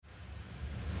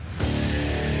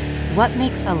What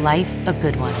makes a life a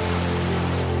good one?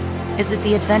 Is it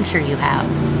the adventure you have?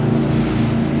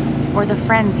 Or the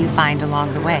friends you find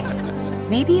along the way?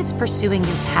 Maybe it's pursuing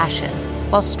your passion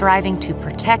while striving to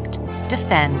protect,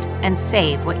 defend, and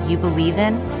save what you believe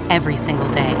in every single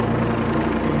day.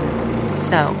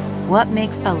 So, what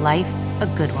makes a life a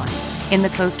good one? In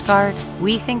the Coast Guard,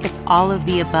 we think it's all of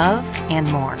the above and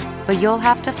more, but you'll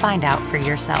have to find out for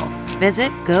yourself.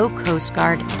 Visit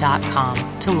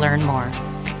gocoastguard.com to learn more.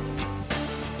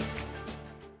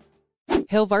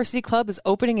 Hill Varsity Club is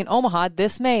opening in Omaha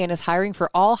this May and is hiring for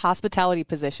all hospitality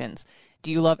positions. Do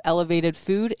you love elevated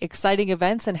food, exciting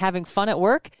events, and having fun at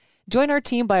work? Join our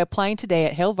team by applying today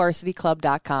at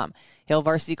hillvarsityclub.com. Hill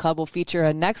Varsity Club will feature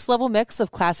a next-level mix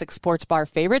of classic sports bar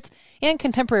favorites and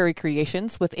contemporary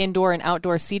creations with indoor and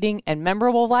outdoor seating and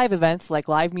memorable live events like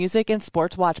live music and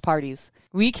sports watch parties.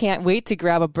 We can't wait to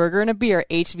grab a burger and a beer at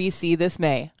HVC this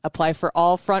May. Apply for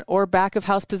all front or back of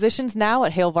house positions now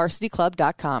at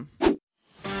hillvarsityclub.com.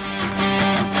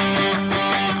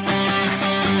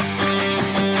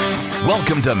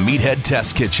 Welcome to Meathead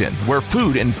Test Kitchen, where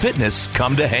food and fitness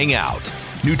come to hang out.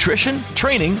 Nutrition,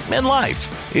 training, and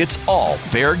life. It's all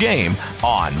fair game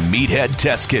on Meathead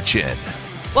Test Kitchen.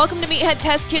 Welcome to Meathead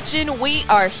Test Kitchen. We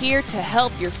are here to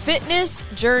help your fitness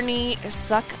journey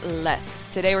suck less.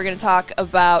 Today we're going to talk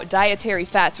about dietary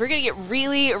fats. We're going to get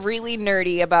really, really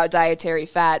nerdy about dietary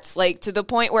fats, like to the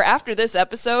point where after this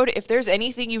episode, if there's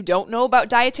anything you don't know about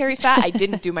dietary fat, I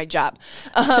didn't do my job.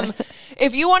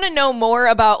 If you want to know more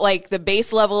about like the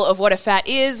base level of what a fat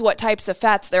is, what types of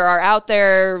fats there are out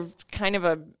there, kind of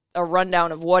a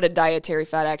rundown of what a dietary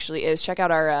fat actually is, check out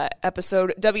our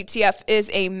episode, WTF is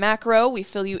a Macro. We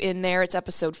fill you in there. It's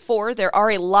episode 4. There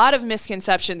are a lot of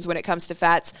misconceptions when it comes to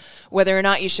fats, whether or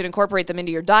not you should incorporate them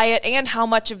into your diet and how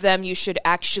much of them you should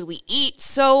actually eat.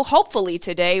 So hopefully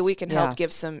today we can help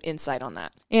give some insight on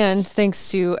that. And thanks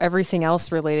to everything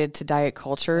else related to diet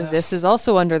culture, this is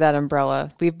also under that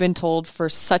umbrella. We've been told for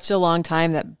such a long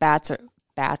time that bats are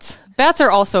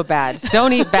also bad.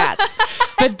 Don't eat bats.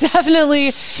 But definitely,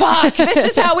 fuck, this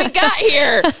is how we got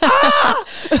here.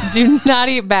 Do not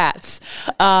eat bats.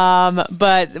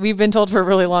 But we've been told for a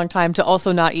really long time to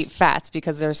also not eat fats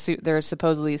because they're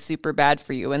supposedly super bad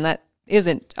for you. And that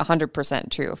isn't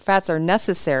 100% true. Fats are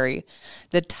necessary.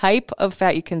 The type of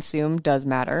fat you consume does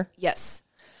matter. Yes.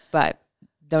 But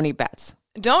don't eat bats.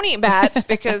 Don't eat bats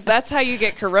because that's how you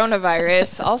get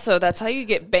coronavirus. Also, that's how you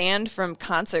get banned from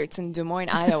concerts in Des Moines,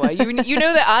 Iowa. You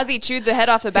know that Ozzy chewed the head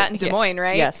off the bat in Des Moines,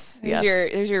 right? Yes.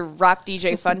 There's your rock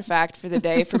DJ fun fact for the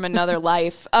day from another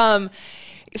life.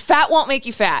 Fat won't make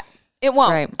you fat. It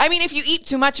won't. Right. I mean, if you eat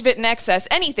too much of it in excess,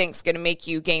 anything's going to make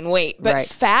you gain weight. But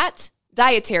fat,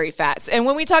 dietary fats. And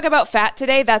when we talk about fat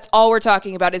today, that's all we're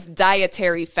talking about is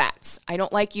dietary fats. I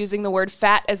don't like using the word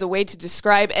fat as a way to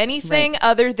describe anything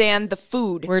other than the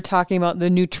food. We're talking about the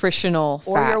nutritional fats.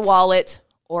 Or your wallet,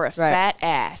 or a fat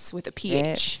ass with a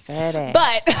PH. Fat ass.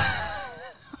 But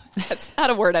that's not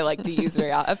a word I like to use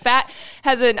very often. Fat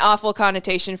has an awful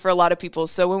connotation for a lot of people.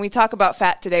 So when we talk about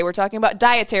fat today, we're talking about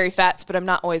dietary fats, but I'm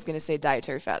not always going to say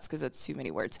dietary fats because that's too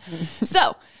many words.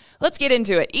 So let's get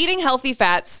into it. Eating healthy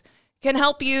fats can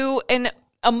help you in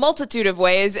a multitude of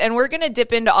ways, and we're going to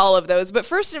dip into all of those. But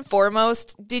first and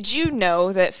foremost, did you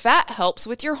know that fat helps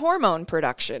with your hormone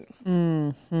production?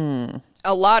 Mm-hmm.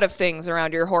 A lot of things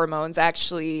around your hormones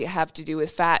actually have to do with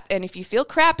fat. And if you feel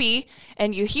crappy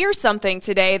and you hear something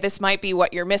today, this might be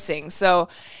what you're missing. So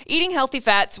eating healthy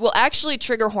fats will actually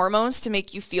trigger hormones to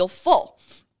make you feel full.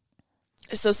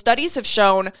 So studies have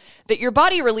shown that your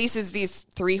body releases these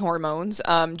 3 hormones,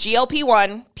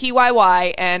 GLP-1,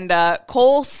 PYY, and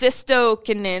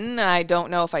cholecystokinin. I don't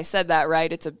know if I said that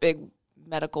right. It's a big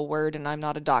medical word, and I'm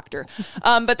not a doctor.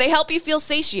 But they help you feel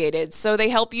satiated. So they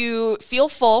help you feel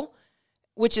full,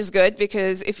 which is good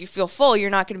because if you feel full, you're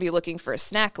not going to be looking for a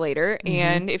snack later. Mm-hmm.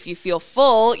 And if you feel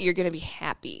full, you're going to be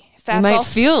happy. You might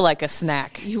feel like a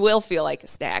snack. You will feel like a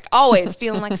snack. Always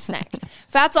feeling like a snack.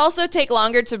 Fats also take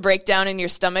longer to break down in your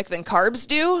stomach than carbs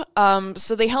do.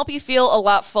 So they help you feel a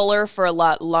lot fuller for a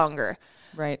lot longer.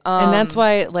 Right. And that's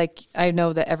why, like, I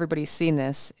know that everybody's seen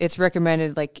this. It's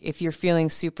recommended, like, if you're feeling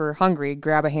super hungry,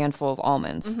 grab a handful of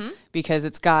almonds because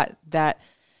it's got that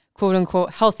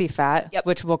quote-unquote healthy fat,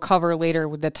 which we'll cover later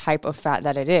with the type of fat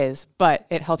that it is, but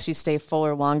it helps you stay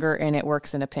fuller longer, and it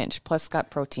works in a pinch. Plus, it's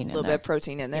got protein in there. A little bit of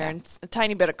protein in there, and a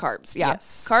tiny bit of carbs. Yeah.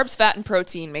 Yes. Carbs, fat, and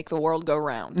protein make the world go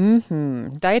round.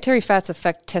 Mm-hmm. Dietary fats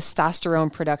affect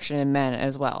testosterone production in men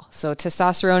as well. So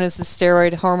testosterone is the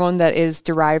steroid hormone that is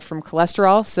derived from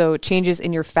cholesterol, so changes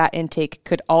in your fat intake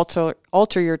could alter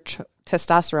your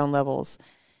testosterone levels.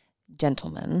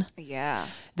 gentlemen. Yeah.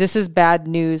 This is bad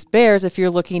news bears if you're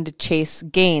looking to chase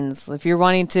gains. If you're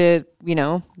wanting to,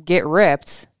 get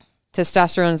ripped,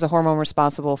 testosterone is a hormone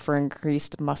responsible for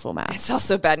increased muscle mass. It's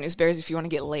also bad news bears if you want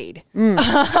to get laid.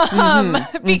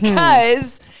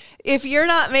 Because if you're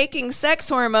not making sex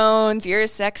hormones, your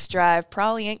sex drive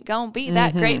probably ain't going to be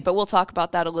that great. But we'll talk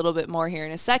about that a little bit more here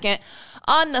in a second.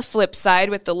 On the flip side,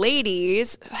 with the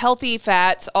ladies, healthy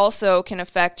fats also can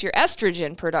affect your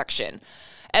estrogen production.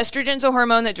 Estrogen is a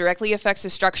hormone that directly affects the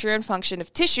structure and function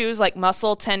of tissues like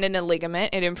muscle, tendon, and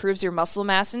ligament. It improves your muscle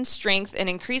mass and strength and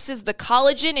increases the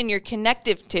collagen in your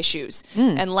connective tissues.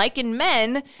 And like in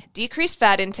men, decreased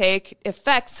fat intake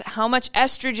affects how much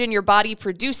estrogen your body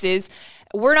produces.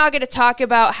 We're not going to talk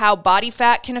about how body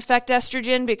fat can affect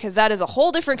estrogen because that is a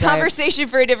whole different conversation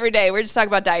for a different day. We're just talking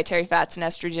about dietary fats and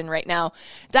estrogen right now.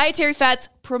 Dietary fats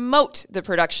promote the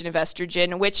production of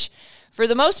estrogen, which for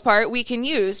the most part we can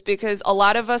use because a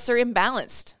lot of us are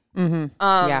imbalanced.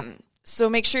 So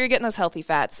make sure you're getting those healthy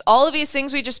fats. All of these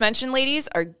things we just mentioned, ladies,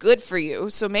 are good for you.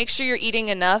 So make sure you're eating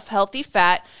enough healthy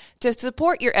fat to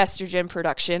support your estrogen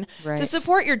production, to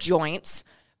support your joints.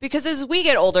 Because as we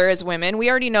get older as women, we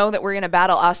already know that we're going to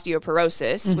battle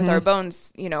osteoporosis with our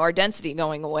bones, our density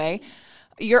going away.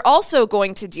 You're also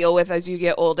going to deal with, as you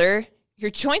get older, your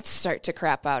joints start to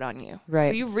crap out on you. Right.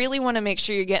 So you really want to make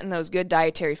sure you're getting those good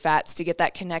dietary fats to get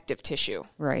that connective tissue.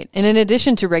 Right. And in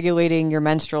addition to regulating your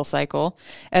menstrual cycle,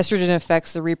 estrogen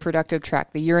affects the reproductive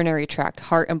tract, the urinary tract,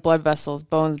 heart and blood vessels,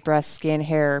 bones, breast, skin,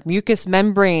 hair, mucous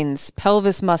membranes,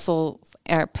 pelvic muscles,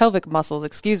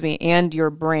 and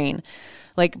your brain.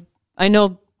 Like, I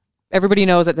know everybody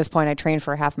knows at this point I trained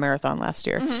for a half marathon last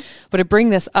year, but I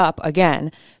bring this up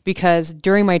again because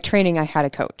during my training I had a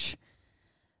coach.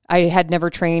 I had never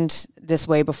trained this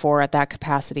way before at that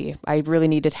capacity. I really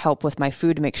needed help with my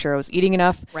food to make sure I was eating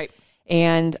enough. Right.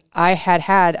 And I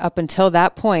had up until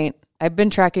that point, I've been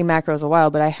tracking macros a while,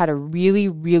 but I had a really,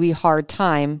 really hard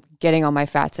time getting all my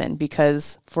fats in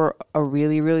because for a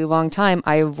really, really long time,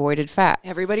 I avoided fat.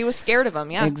 Everybody was scared of them,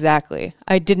 yeah. Exactly.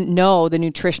 I didn't know the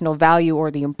nutritional value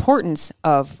or the importance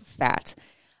of fat.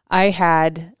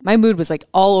 My mood was like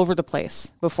all over the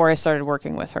place before I started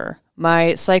working with her.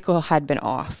 My cycle had been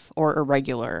off or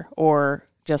irregular or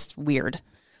just weird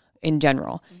in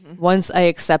general. Once I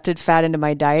accepted fat into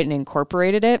my diet and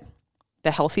incorporated it,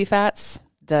 the healthy fats,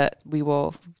 the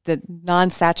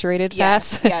non-saturated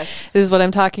fats, yes. is what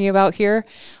I'm talking about here.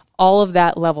 All of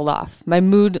that leveled off. My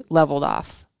mood leveled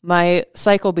off. My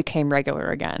cycle became regular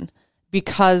again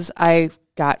because I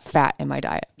got fat in my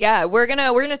diet. Yeah, we're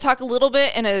gonna talk a little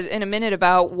bit in a minute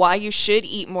about why you should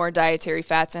eat more dietary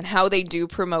fats and how they do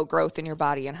promote growth in your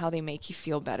body and how they make you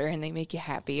feel better and they make you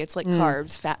happy. It's like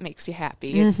carbs. Fat makes you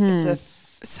happy. It's a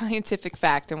scientific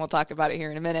fact, and we'll talk about it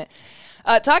here in a minute.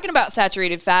 Talking about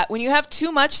saturated fat, when you have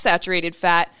too much saturated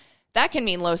fat, that can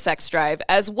mean low sex drive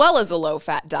as well as a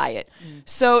low-fat diet.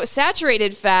 So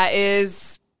saturated fat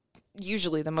is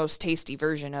usually the most tasty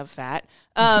version of fat.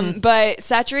 But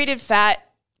saturated fat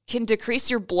can decrease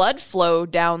your blood flow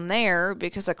down there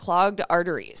because of clogged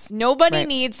arteries. Nobody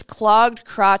needs clogged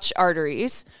crotch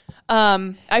arteries.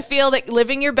 I feel that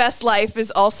living your best life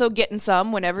is also getting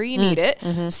some whenever you need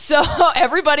it. So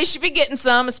everybody should be getting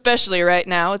some, especially right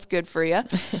now. It's good for you.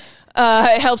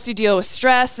 It helps you deal with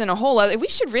stress and a whole other. We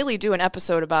should really do an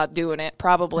episode about doing it,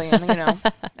 probably,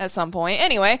 at some point.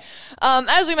 Anyway,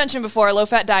 as we mentioned before,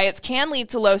 low-fat diets can lead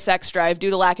to low sex drive due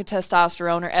to lack of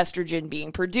testosterone or estrogen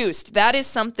being produced. That is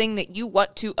something that you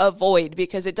want to avoid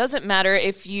because it doesn't matter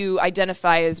if you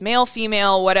identify as male,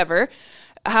 female, whatever.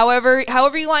 However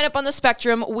you line up on the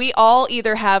spectrum, we all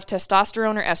either have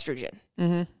testosterone or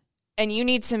estrogen. And you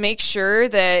need to make sure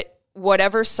that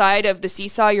whatever side of the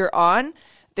seesaw you're on,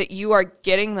 that you are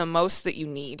getting the most that you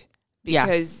need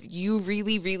because you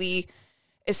really, really,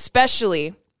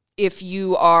 especially if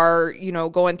you are,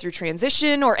 going through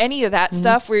transition or any of that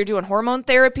stuff where you're doing hormone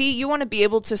therapy, you want to be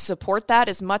able to support that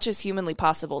as much as humanly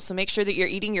possible. So make sure that you're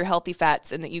eating your healthy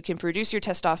fats and that you can produce your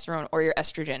testosterone or your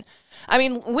estrogen. I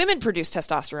mean, women produce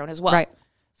testosterone as well. Right.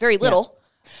 Very little.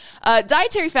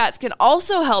 Dietary fats can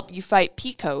also help you fight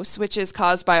PCOS, which is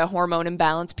caused by a hormone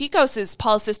imbalance. PCOS is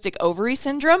polycystic ovary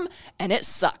syndrome, and it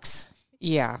sucks.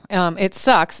 Yeah, it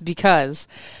sucks because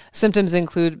symptoms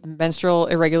include menstrual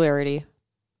irregularity,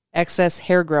 excess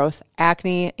hair growth,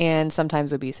 acne, and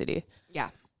sometimes obesity.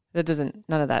 Yeah.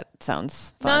 None of that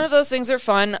sounds fun. None of those things are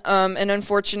fun. And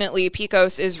unfortunately,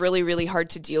 PCOS is really, really hard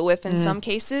to deal with in some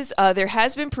cases. There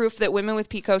has been proof that women with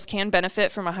PCOS can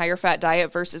benefit from a higher fat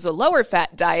diet versus a lower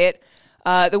fat diet.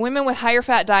 The women with higher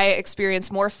fat diet experience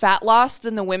more fat loss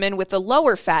than the women with a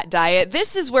lower fat diet.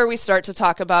 This is where we start to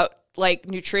talk about like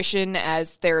nutrition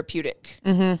as therapeutic.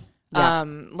 Mm-hmm. Yeah.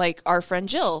 Like our friend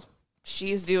Jill,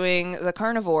 she's doing the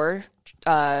carnivore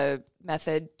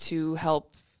method to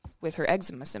help with her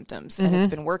eczema symptoms, and it's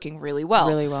been working really well.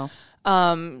 Really well.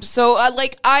 So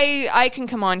like I can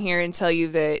come on here and tell you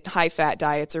that high fat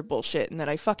diets are bullshit and that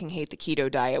I fucking hate the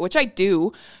keto diet, which I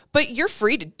do, but you're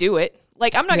free to do it.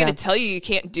 Like, I'm not going to tell you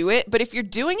can't do it, but if you're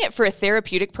doing it for a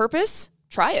therapeutic purpose,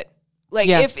 try it. Like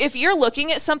if you're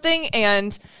looking at something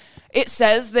and it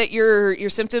says that your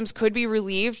symptoms could be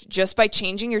relieved just by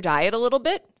changing your diet a little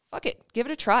bit, fuck it. Give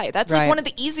it a try. That's like one of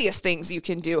the easiest things you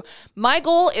can do. My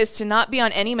goal is to not be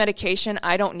on any medication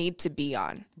I don't need to be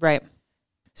on. Right.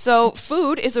 So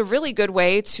food is a really good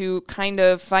way to kind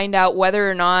of find out whether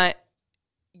or not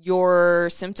your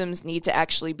symptoms need to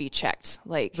actually be checked.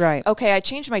 Like, okay, I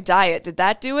changed my diet. Did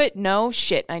that do it? No,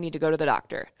 shit. I need to go to the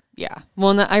doctor. Yeah.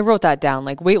 Well, I wrote that down.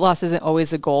 Like, weight loss isn't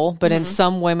always a goal, but in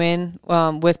some women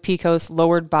with PCOS,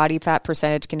 lowered body fat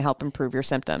percentage can help improve your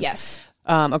symptoms. Yes.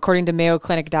 According to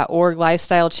MayoClinic.org,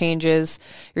 lifestyle changes,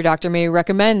 your doctor may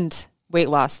recommend weight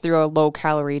loss through a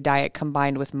low-calorie diet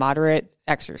combined with moderate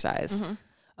exercise.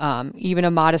 Even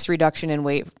a modest reduction in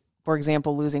weight, for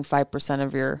example, losing 5%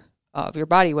 of your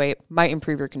body weight, might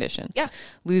improve your condition. Yeah.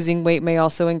 Losing weight may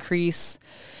also increase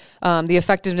the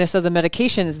effectiveness of the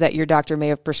medications that your doctor may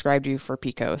have prescribed you for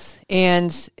PCOS,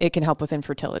 and it can help with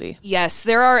infertility. Yes,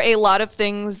 there are a lot of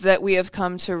things that we have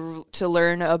come to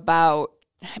learn about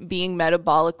being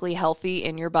metabolically healthy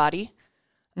in your body.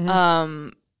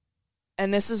 And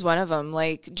this is one of them.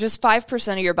 Like, just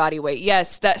 5% of your body weight.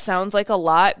 Yes, that sounds like a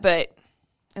lot, but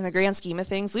in the grand scheme of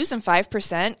things, losing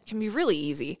 5% can be really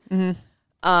easy.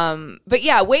 But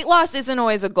yeah, weight loss isn't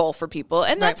always a goal for people,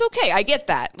 and that's okay. I get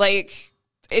that. Like,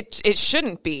 it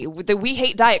shouldn't be. We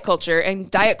hate diet culture,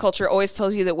 and diet culture always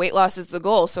tells you that weight loss is the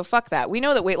goal. So fuck that. We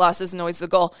know that weight loss isn't always the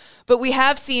goal, but we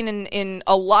have seen in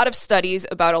a lot of studies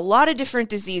about a lot of different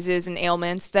diseases and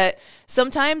ailments that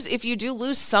sometimes if you do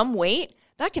lose some weight,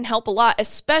 that can help a lot,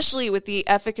 especially with the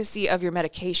efficacy of your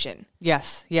medication.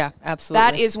 Yes. Yeah, absolutely.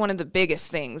 That is one of the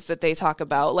biggest things that they talk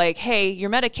about. Like, hey, your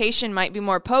medication might be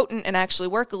more potent and actually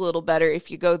work a little better if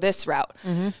you go this route.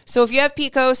 So if you have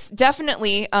PCOS,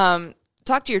 definitely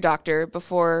talk to your doctor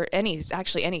before any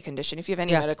condition. If you have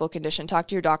any medical condition, talk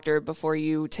to your doctor before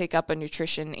you take up a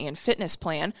nutrition and fitness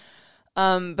plan.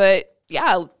 But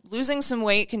yeah, losing some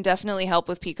weight can definitely help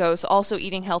with PCOS. Also,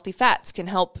 eating healthy fats can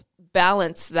help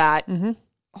balance that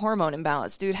hormone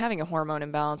imbalance. Dude, having a hormone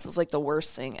imbalance is like the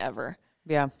worst thing ever.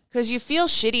 Yeah. Because you feel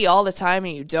shitty all the time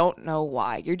and you don't know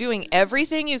why. You're doing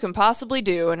everything you can possibly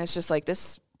do, and it's just like,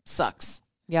 this sucks.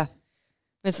 Yeah.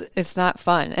 It's not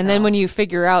fun. And then when you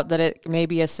figure out that it may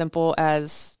be as simple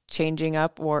as changing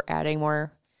up or adding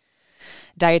more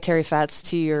dietary fats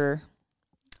to your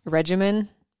regimen,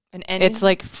 it's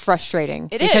like frustrating.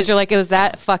 Because you're like, it was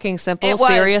that fucking simple?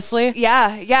 Seriously?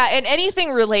 Yeah, yeah. And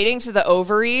anything relating to the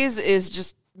ovaries is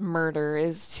just murder,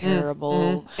 is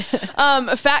terrible.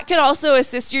 Fat can also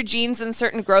assist your genes in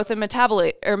certain growth and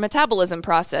metabolism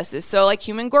processes. So like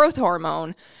human growth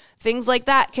hormone, things like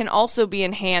that can also be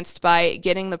enhanced by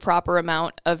getting the proper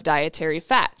amount of dietary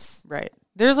fats. Right.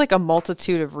 There's like a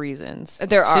multitude of reasons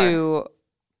to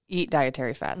eat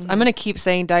dietary fats. I'm going to keep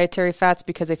saying dietary fats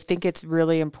because I think it's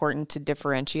really important to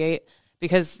differentiate,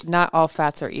 because not all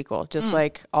fats are equal, just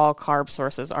like all carb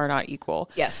sources are not equal.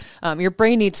 Yes. Your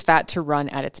brain needs fat to run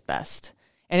at its best,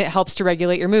 and it helps to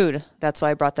regulate your mood. That's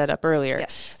why I brought that up earlier.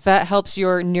 Yes. Fat helps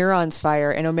your neurons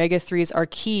fire, and omega-3s are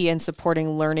key in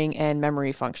supporting learning and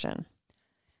memory function.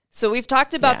 So we've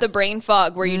talked about the brain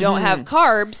fog where you don't have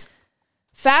carbs.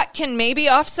 Fat can maybe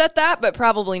offset that, but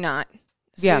probably not.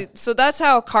 So that's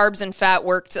how carbs and fat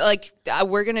work. Like,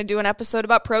 we're going to do an episode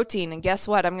about protein, and guess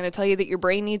what? I'm going to tell you that your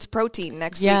brain needs protein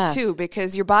next week too,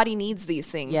 because your body needs these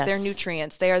things. They're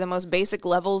nutrients. They are the most basic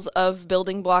levels of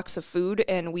building blocks of food,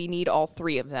 and we need all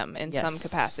three of them in some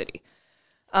capacity.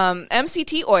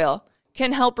 MCT oil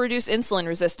can help reduce insulin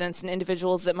resistance in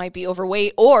individuals that might be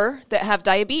overweight or that have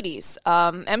diabetes.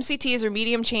 MCTs are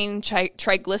medium-chain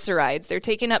triglycerides. They're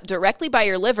taken up directly by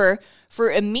your liver for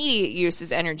immediate use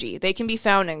as energy. They can be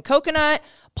found in coconut,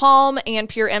 palm, and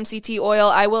pure MCT oil.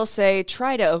 I will say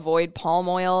try to avoid palm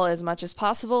oil as much as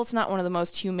possible. It's not one of the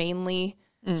most humanely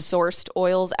sourced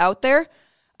oils out there.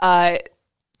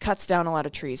 Cuts down a lot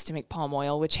of trees to make palm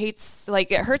oil, which it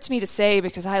hurts me to say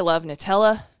because I love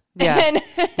Nutella. And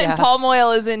palm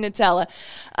oil is in Nutella.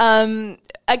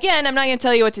 Again, I'm not going to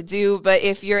tell you what to do, but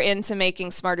if you're into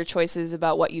making smarter choices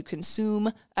about what you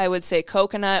consume, I would say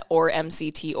coconut or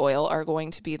MCT oil are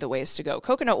going to be the ways to go.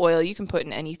 Coconut oil you can put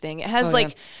in anything. It has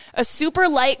a super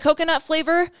light coconut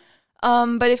flavor,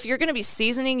 But if you're going to be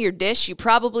seasoning your dish, you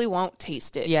probably won't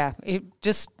taste it. Yeah,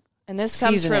 And this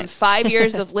comes from it. 5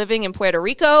 years of living in Puerto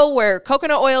Rico where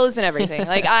coconut oil is in everything.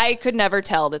 Like, I could never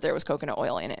tell that there was coconut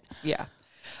oil in it. Yeah.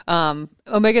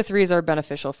 Omega-3s are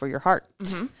beneficial for your heart.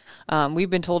 We've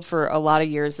been told for a lot of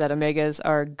years that omegas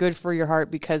are good for your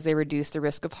heart because they reduce the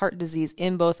risk of heart disease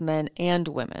in both men and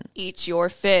women. Eat your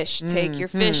fish. Take your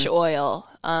fish oil.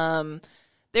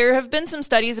 There have been some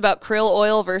studies about krill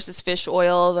oil versus fish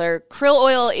oil. Krill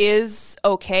oil is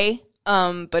okay,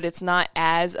 but it's not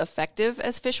as effective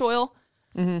as fish oil,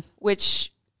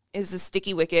 which is a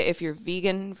sticky wicket if you're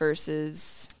vegan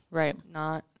versus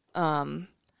not.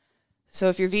 So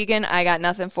if you're vegan, I got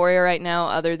nothing for you right now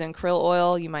other than krill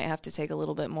oil. You might have to take a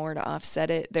little bit more to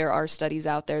offset it. There are studies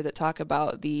out there that talk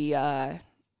about the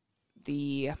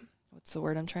what's the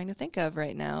word I'm trying to think of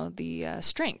right now? The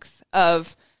strength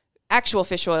of actual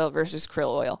fish oil versus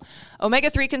krill oil.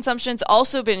 Omega-3 consumption's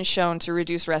also been shown to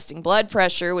reduce resting blood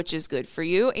pressure, which is good for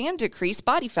you, and decrease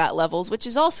body fat levels, which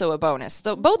is also a bonus.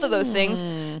 Both of those things,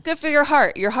 good for your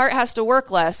heart. Your heart has to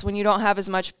work less when you don't have as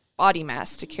much body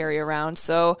mass to carry around.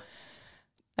 So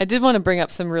I did want to bring up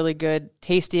some really good,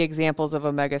 tasty examples of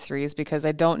omega-3s because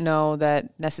I don't know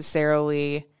that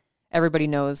necessarily everybody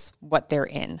knows what they're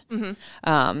in.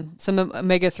 Some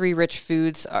omega-3 rich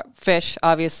foods, fish,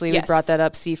 obviously, we brought that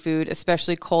up, seafood,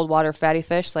 especially cold water fatty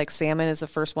fish like salmon is the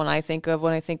first one I think of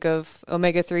when I think of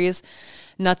omega-3s.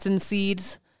 Nuts and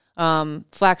seeds,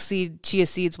 flaxseed, chia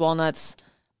seeds, walnuts,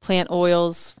 plant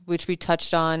oils, which we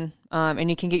touched on, and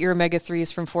you can get your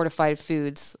omega-3s from fortified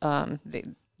foods.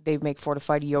 They make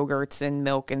fortified yogurts and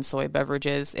milk and soy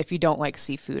beverages if you don't like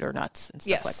seafood or nuts and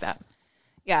stuff like that.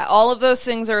 Yeah, all of those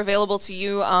things are available to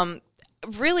you.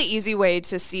 Really easy way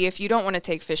to see if you don't want to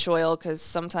take fish oil because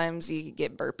sometimes you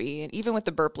get burpy. And even with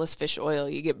the burpless fish oil,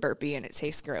 you get burpy and it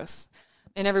tastes gross.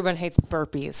 And everyone hates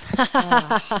burpees.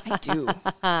 I do.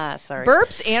 Sorry.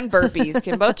 Burps and burpees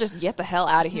can both just get the hell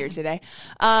out of here today.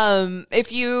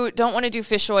 If you don't want to do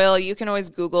fish oil, you can always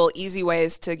Google easy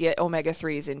ways to get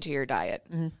omega-3s into your diet.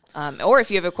 Or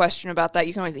if you have a question about that,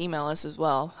 you can always email us as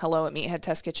well.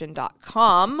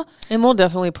 hello@meatheadtestkitchen.com. And we'll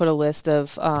definitely put a list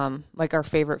of like our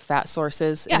favorite fat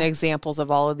sources and examples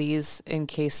of all of these in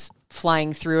case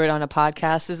flying through it on a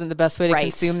podcast isn't the best way to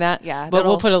consume that. Yeah, but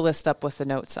we'll put a list up with the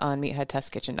notes on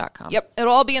meatheadtestkitchen.com. Yep.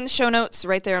 It'll all be in the show notes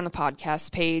right there on the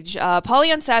podcast page.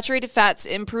 Polyunsaturated fats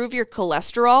improve your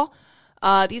cholesterol.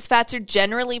 These fats are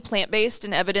generally plant-based,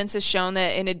 and evidence has shown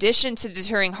that in addition to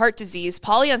deterring heart disease,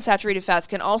 polyunsaturated fats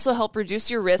can also help reduce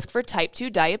your risk for type 2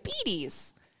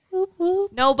 diabetes. Whoop,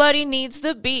 whoop. Nobody needs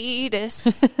the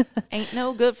beatus. Ain't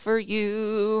no good for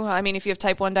you. I mean, if you have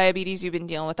type 1 diabetes, you've been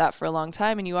dealing with that for a long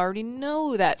time, and you already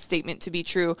know that statement to be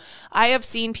true. I have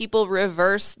seen people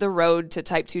reverse the road to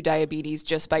type 2 diabetes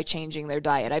just by changing their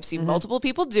diet. I've seen multiple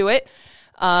people do it.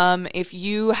 If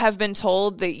you have been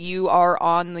told that you are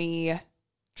on the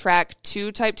track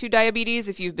to type 2 diabetes,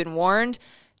 if you've been warned,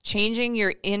 changing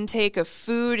your intake of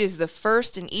food is the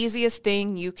first and easiest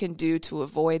thing you can do to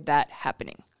avoid that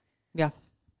happening. Yeah.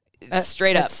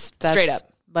 Straight up.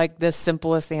 Like the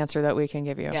simplest answer that we can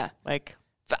give you. Yeah. Like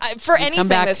for anything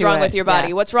that's wrong with your body.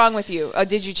 Yeah. What's wrong with you?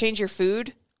 Did you change your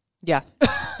food? Yeah.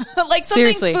 Like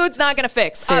something food's not going to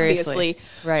fix, obviously.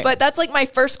 Right. But that's like my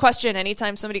first question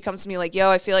anytime somebody comes to me like,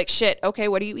 yo, I feel like shit. Okay,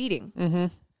 what are you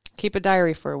eating? Keep a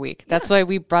diary for a week. That's why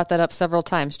we brought that up several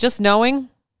times. Just knowing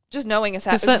is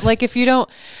half. Like if you don't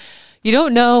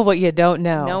know what you don't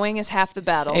know. Knowing is half the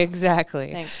battle.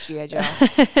 Exactly. Thanks, G.I. Joe.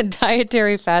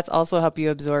 Dietary fats also help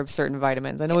you absorb certain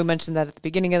vitamins. I know we mentioned that at the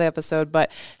beginning of the episode,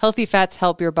 but healthy fats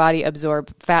help your body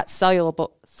absorb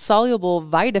fat-soluble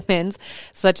vitamins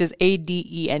such as A, D,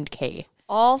 E, and K.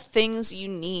 All things you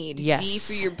need. Yes. D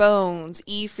for your bones,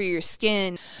 E for your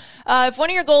skin. If one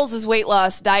of your goals is weight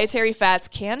loss, dietary fats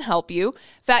can help you.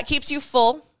 Fat keeps you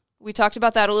full. We talked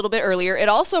about that a little bit earlier. It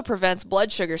also prevents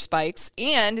blood sugar spikes,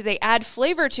 and they add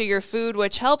flavor to your food,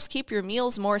 which helps keep your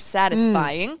meals more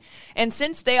satisfying. And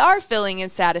since they are filling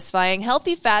and satisfying,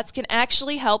 healthy fats can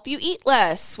actually help you eat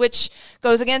less, which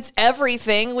goes against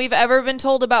everything we've ever been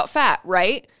told about fat,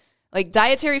 right? Like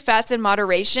dietary fats in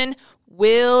moderation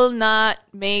will not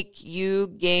make you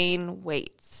gain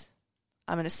weight.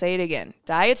 I'm going to say it again.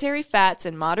 Dietary fats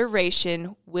in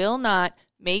moderation will not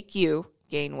make you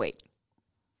gain weight.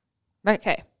 Right.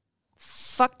 Okay.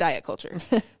 Fuck diet culture.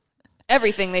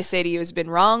 Everything they say to you has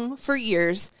been wrong for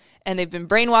years, and they've been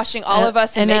brainwashing all of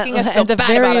us and making us feel bad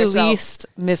about ourselves. At the very least,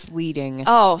 misleading.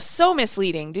 Oh, so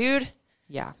misleading, dude.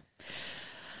 Yeah.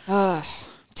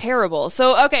 Terrible.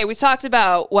 So, okay, we talked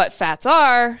about what fats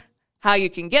are, how you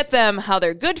can get them, how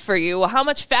they're good for you. Well, how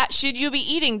much fat should you be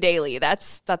eating daily?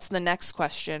 That's the next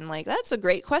question. Like, that's a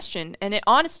great question. And it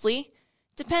honestly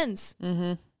depends.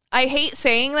 Mm-hmm. I hate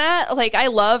saying that. Like, I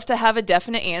love to have a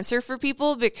definite answer for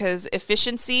people because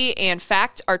efficiency and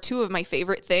fact are two of my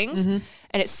favorite things. Mm-hmm.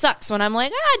 And it sucks when I'm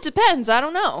like, it depends. I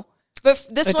don't know. But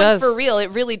this one, for real, it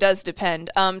really does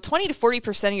depend. 20 to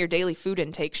 40% of your daily food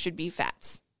intake should be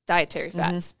fats, dietary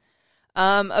fats.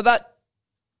 About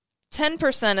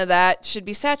 10% of that should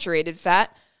be saturated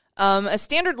fat. A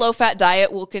standard low-fat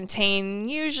diet will contain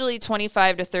usually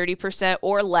 25 to 30%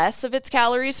 or less of its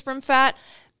calories from fat.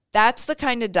 That's the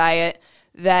kind of diet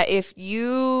that if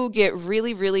you get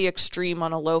really, really extreme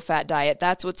on a low-fat diet,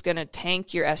 that's what's going to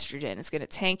tank your estrogen. It's going to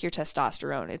tank your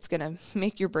testosterone. It's going to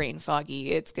make your brain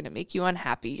foggy. It's going to make you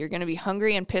unhappy. You're going to be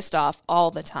hungry and pissed off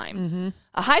all the time. Mm-hmm.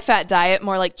 A high-fat diet,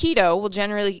 more like keto, will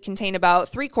generally contain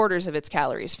about 3/4 of its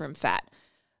calories from fat.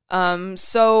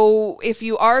 So if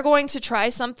you are going to try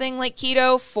something like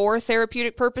keto for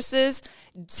therapeutic purposes,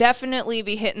 definitely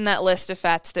be hitting that list of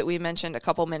fats that we mentioned a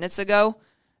couple minutes ago.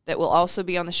 That will also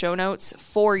be on the show notes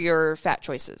for your fat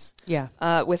choices. Yeah.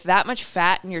 With that much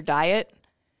fat in your diet,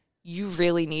 you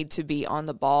really need to be on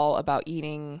the ball about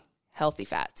eating healthy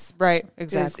fats. Right,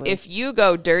 exactly. If you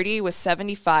go dirty with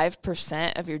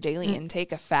 75% of your daily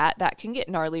intake of fat, that can get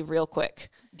gnarly real quick.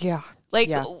 Yeah.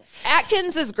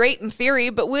 Atkins is great in theory,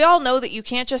 but we all know that you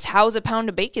can't just house a pound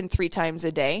of bacon 3 times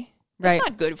a day. That's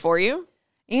not good for you.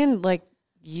 And,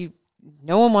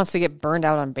 no one wants to get burned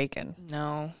out on bacon.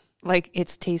 No.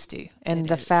 It's tasty, and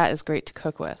the fat is great to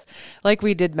cook with. Like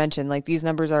we did mention, these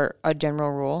numbers are a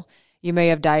general rule. You may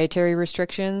have dietary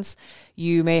restrictions.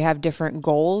 You may have different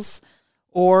goals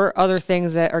or other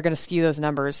things that are going to skew those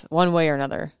numbers one way or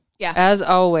another. Yeah. As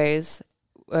always,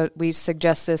 we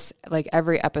suggest this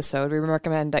every episode. We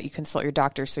recommend that you consult your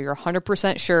doctor so you're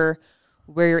 100% sure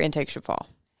where your intake should fall.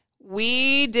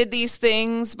 We did these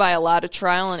things by a lot of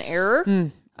trial and error.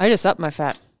 I just upped my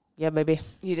fat. Yeah, baby.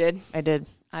 You did? I did.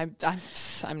 I'm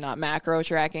not macro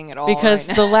tracking at all. Because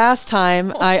right the last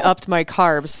time I upped my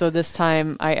carbs, so this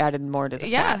time I added more to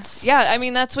the fats. Yeah, I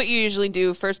mean, that's what you usually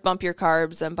do. First bump your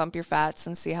carbs, then bump your fats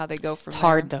and see how they go from there. It's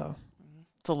hard, though.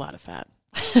 It's a lot of fat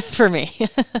for me.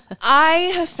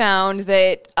 I have found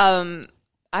that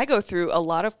I go through a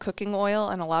lot of cooking oil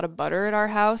and a lot of butter at our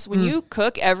house. When you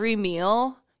cook every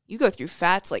meal, you go through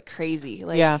fats like crazy.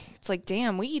 It's like,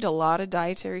 damn, we eat a lot of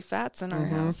dietary fats in our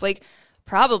house.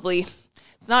 Probably...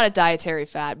 It's not a dietary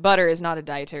fat. Butter is not a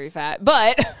dietary fat,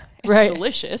 but it's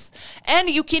delicious. And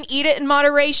you can eat it in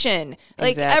moderation.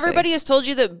 Exactly. Everybody has told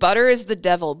you that butter is the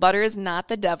devil. Butter is not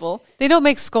the devil. They don't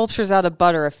make sculptures out of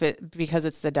butter because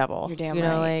it's the devil. You're damn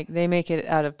right. They make it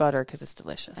out of butter because it's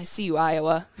delicious. I see you,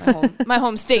 Iowa, my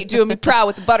home state, doing me proud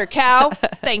with the butter cow.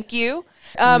 Thank you.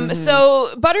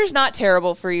 So butter's not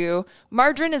terrible for you.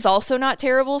 Margarine is also not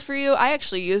terrible for you. I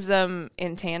actually use them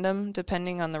in tandem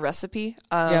depending on the recipe.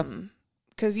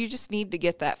 Because you just need to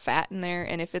get that fat in there,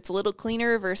 and if it's a little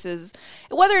cleaner versus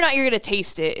whether or not you're going to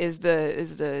taste it is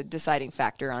the deciding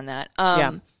factor on that.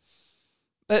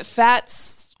 But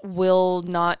fats will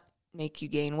not make you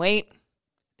gain weight.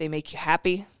 They make you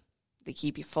happy. They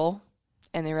keep you full,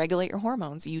 and they regulate your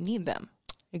hormones. You need them.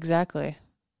 Exactly.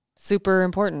 Super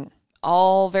important.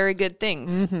 All very good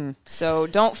things. Mm-hmm. So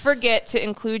don't forget to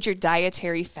include your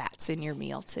dietary fats in your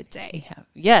meal today. Yeah.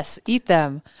 Yes, eat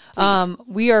them.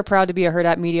 We are proud to be a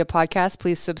Hurrdat Media podcast.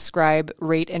 Please subscribe,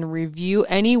 rate, and review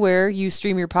anywhere you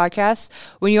stream your podcasts.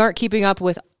 When you aren't keeping up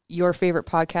with your favorite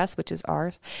podcast, which is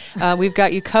ours, we've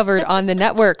got you covered on the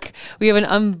network. We have an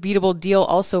unbeatable deal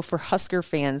also for Husker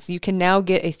fans. You can now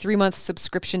get a 3-month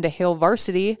subscription to Hail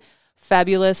Varsity.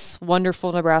 Fabulous,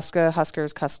 wonderful Nebraska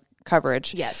Huskers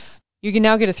coverage. Yes. You can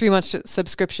now get a 3-month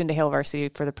subscription to Hail Varsity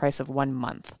for the price of 1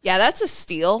 month. Yeah, that's a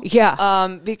steal.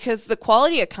 Yeah. Because the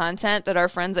quality of content that our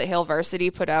friends at Hail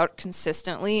Varsity put out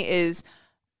consistently is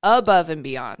above and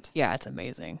beyond. Yeah, it's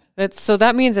amazing. So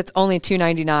that means it's only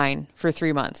 $2.99 for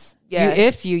 3 months. Yeah.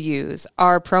 If you use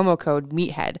our promo code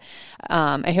Meathead.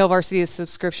 A Hail Varsity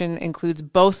subscription includes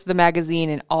both the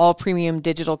magazine and all premium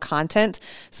digital content.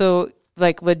 So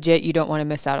legit, you don't want to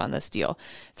miss out on this deal.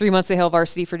 3 months of Hail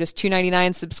Varsity for just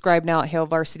 $2.99. Subscribe now at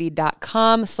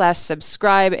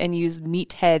hailvarsity.com/subscribe and use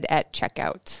Meathead at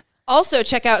checkout. Also,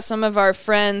 check out some of our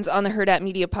friends on the Hurrdat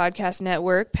Media Podcast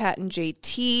Network, Pat and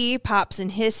JT, Pops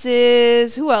and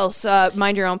Hisses. Who else?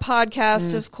 Mind Your Own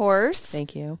Podcast, of course.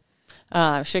 Thank you.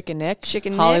 Schick and Nick.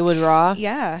 Hollywood Raw.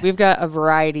 Yeah. We've got a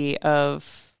variety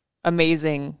of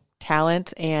amazing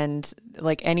talent and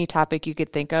any topic you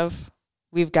could think of.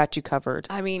 we've got you covered.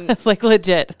 I mean, like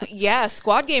legit. Yeah,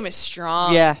 Squad Game is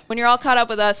strong. Yeah. When you're all caught up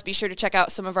with us, be sure to check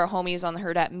out some of our homies on the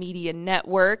Hurrdat Media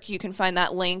Network. You can find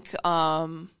that link,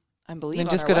 I believe, on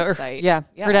just our go website. to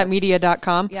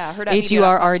hurrdatmedia.com. Yeah,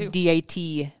 hurrdatmedia.com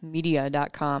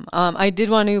HURRDAT-media.com. I did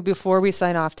want to, before we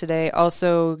sign off today,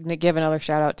 also give another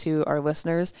shout out to our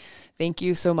listeners. Thank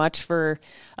you so much for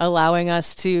allowing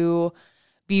us to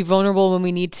be vulnerable when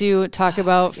we need to, talk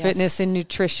about fitness and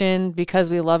nutrition, because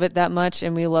we love it that much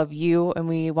and we love you and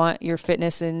we want your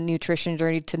fitness and nutrition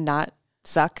journey to not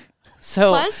suck. So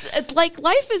plus, like,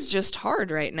 life is just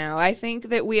hard right now. I think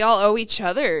that we all owe each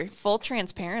other full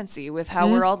transparency with how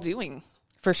we're all doing.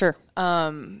 For sure.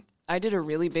 I did a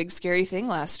really big, scary thing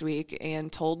last week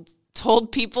and told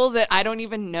people that I don't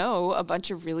even know a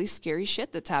bunch of really scary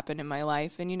shit that's happened in my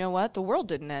life. And you know what? The world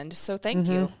didn't end. So thank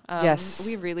you. Yes.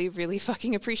 We really, really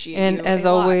fucking appreciate you. And as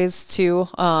always, too,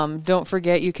 don't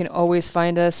forget, you can always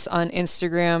find us on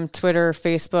Instagram, Twitter,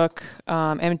 Facebook,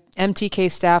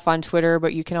 MTK staff on Twitter,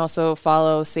 but you can also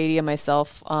follow Sadie and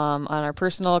myself on our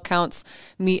personal accounts,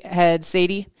 Meathead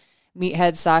Sadie,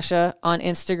 Meathead Sasha on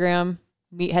Instagram,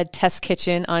 Meathead Test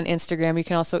Kitchen on Instagram. You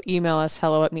can also email us,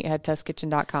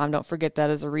 hello@meatheadtestkitchen.com. Don't forget that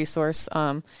as a resource.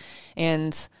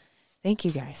 And thank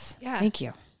you guys. Yeah. Thank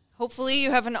you. Hopefully you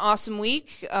have an awesome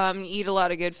week. You eat a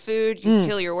lot of good food. You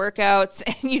kill your workouts,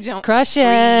 and you don't Crush freeze.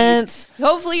 it.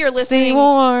 Hopefully you're Stay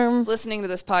warm. listening to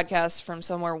this podcast from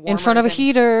somewhere warmer In front of a than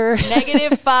heater.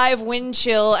 -5 wind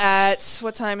chill at,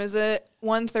 what time is it?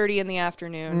 1:30 in the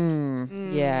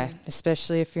afternoon. Yeah,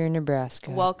 especially if you're in Nebraska.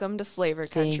 Welcome to Flavor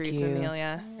Country, Thank you.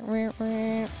 Familia.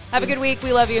 Have a good week.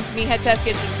 We love you. Meathead Test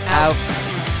Kitchen. Out.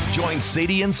 Join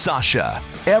Sadie and Sasha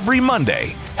every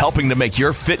Monday, helping to make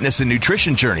your fitness and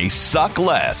nutrition journey suck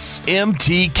less.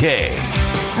 MTK.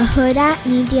 A Hurrdat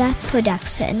Media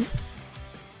Production.